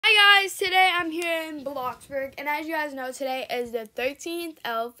guys, today I'm here in Bloxburg, and as you guys know, today is the 13th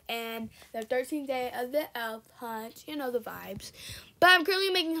elf and the 13th day of the elf hunt. You know the vibes. But I'm currently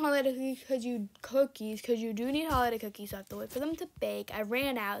making holiday cookies because you do need holiday cookies, so I have to wait for them to bake. I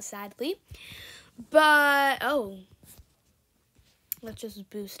ran out, sadly. But, let's just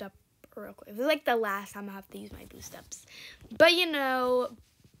boost up real quick. This is like the last time I have to use my boost ups. But, you know,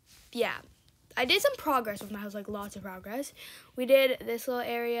 yeah. I did some progress with my house, like lots of progress. We did this little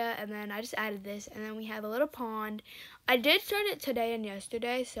area, and then I just added this, and then we have a little pond. I did start it today and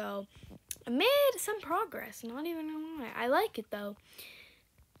yesterday, so I made some progress, not even gonna lie. I like it, though.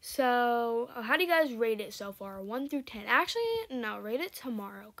 So, how do you guys rate it so far? 1 through 10. Actually, no, rate it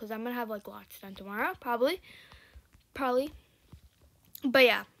tomorrow, because I'm going to have, like, lots done tomorrow, probably. But,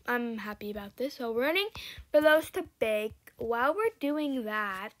 yeah, I'm happy about this. So, we're running for those to bake. While we're doing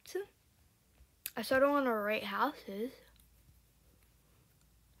that, I sort of want to rate houses.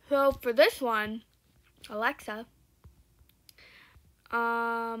 So for this one, Alexa.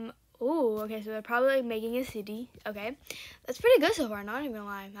 Okay, so they're probably making a city. Okay. That's pretty good so far, not even gonna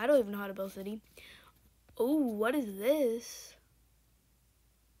lie. I don't even know how to build a city. Ooh, what is this?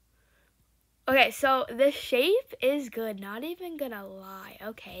 Okay, so the shape is good, not even gonna lie.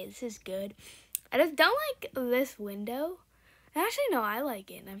 Okay, this is good. I just don't like this window. Actually, no, I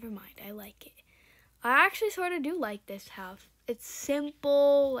like it. Never mind, I like it. I actually sort of do like this house. It's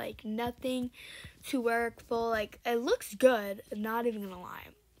simple, like nothing too workful. Like it looks good, not even gonna lie.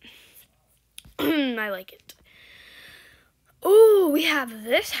 I like it. Ooh, we have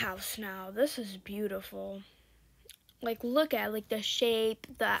this house now. This is beautiful. Like look at like the shape,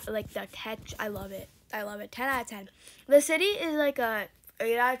 the texture. I love it. I love it. 10 out of 10. The city is like a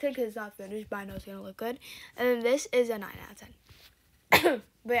 8 out of 10 because it's not finished, but I know it's gonna look good. And then this is a 9 out of 10.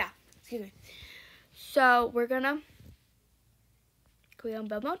 But yeah, excuse me. So we're gonna, can we on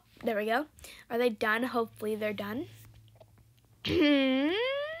build mode? There we go. Are they done? Hopefully they're done. No,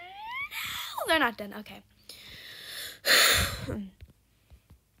 they're not done. Okay.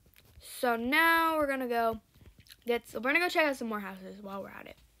 So now we're gonna go check out some more houses while we're at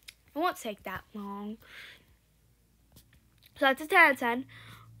it. It won't take that long. So that's a 10 out of 10.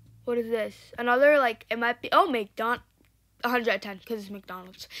 What is this? Another, like, it might be, 100 out of 10 because it's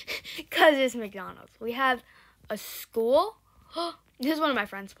McDonald's. Because it's McDonald's. We have a school. This is one of my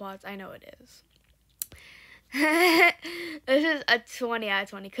friend's plots. I know it is. This is a 20 out of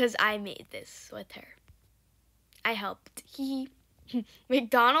 20 because I made this with her. I helped.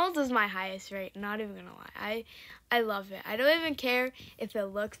 McDonald's is my highest rate. Not even gonna lie. I love it. I don't even care if it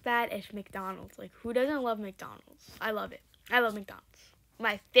looks bad. It's McDonald's. Like, who doesn't love McDonald's? I love it. I love McDonald's.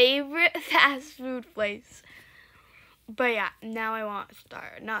 My favorite fast food place. But yeah, now I want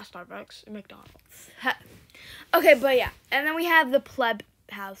not Starbucks, McDonald's. Okay, but yeah. And then we have the pleb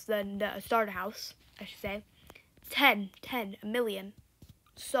house, the starter house, I should say. 10, a million.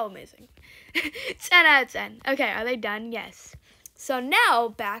 So amazing. 10 out of 10. Okay, are they done? Yes. So now,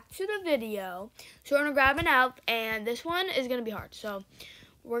 back to the video. So we're going to grab an elf, and this one is going to be hard. So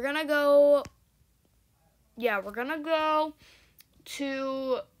we're going to go, we're going to go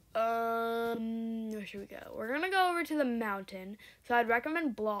to, where should we go? We're going to go over to the mountain. So I'd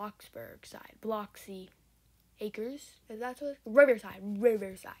recommend Bloxburg side. Bloxy Acres. Is that what? Riverside.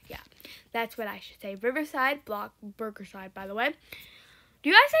 Yeah. That's what I should say. Riverside, Burgerside, by the way. Do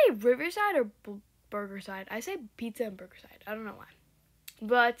you guys say Riverside or Burgerside? I say pizza and Burgerside. I don't know why.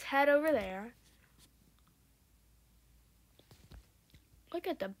 But let's head over there. Look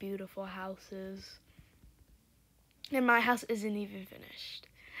at the beautiful houses. And my house isn't even finished.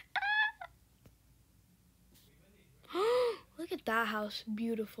 Look at that house.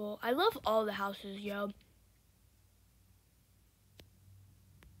 Beautiful. I love all the houses, yo.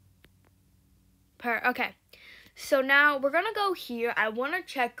 Okay. So now we're going to go here. I want to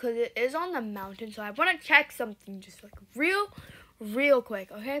check because it is on the mountain. So I want to check something just like real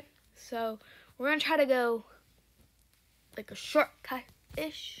quick. Okay. So we're going to try to go like a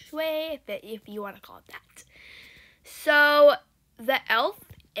shortcut-ish way, if you want to call it that. So the elf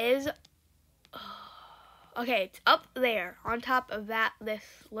is, okay, it's up there on top of this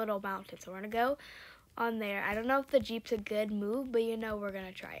little mountain. So we're going to go on there. I don't know if the Jeep's a good move, but you know we're going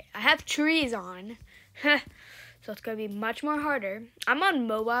to try it. I have trees on. So it's going to be much more harder. I'm on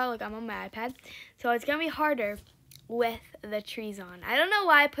mobile, like I'm on my iPad. So it's going to be harder with the trees on. I don't know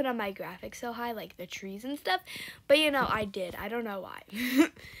why I put on my graphics so high, like the trees and stuff. But you know, I did. I don't know why.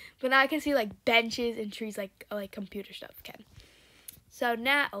 But now I can see like benches and trees, like computer stuff. Okay. So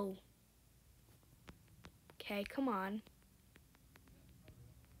now, okay, come on.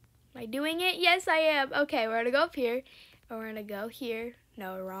 Am I doing it? Yes, I am. Okay, we're going to go up here. And we're going to go here.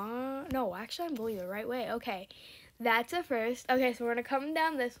 No, wrong. No, actually, I'm going the right way. Okay, that's a first. Okay, so we're going to come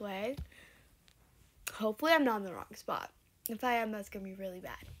down this way. Hopefully, I'm not in the wrong spot. If I am, that's going to be really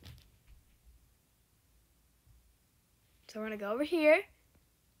bad. So we're going to go over here.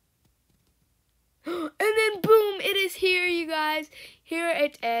 And then, boom, it is here, you guys. Here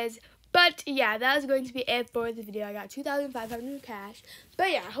it is. But, yeah, that was going to be it for the video. I got 2,500 cash.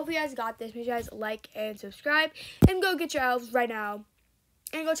 But, yeah, I hope you guys got this. Make sure you guys like and subscribe. And go get your elves right now.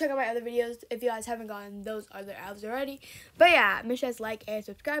 And go check out my other videos if you guys haven't gotten those other elves already. But, yeah, make sure you guys like and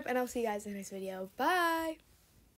subscribe. And I'll see you guys in the next video. Bye.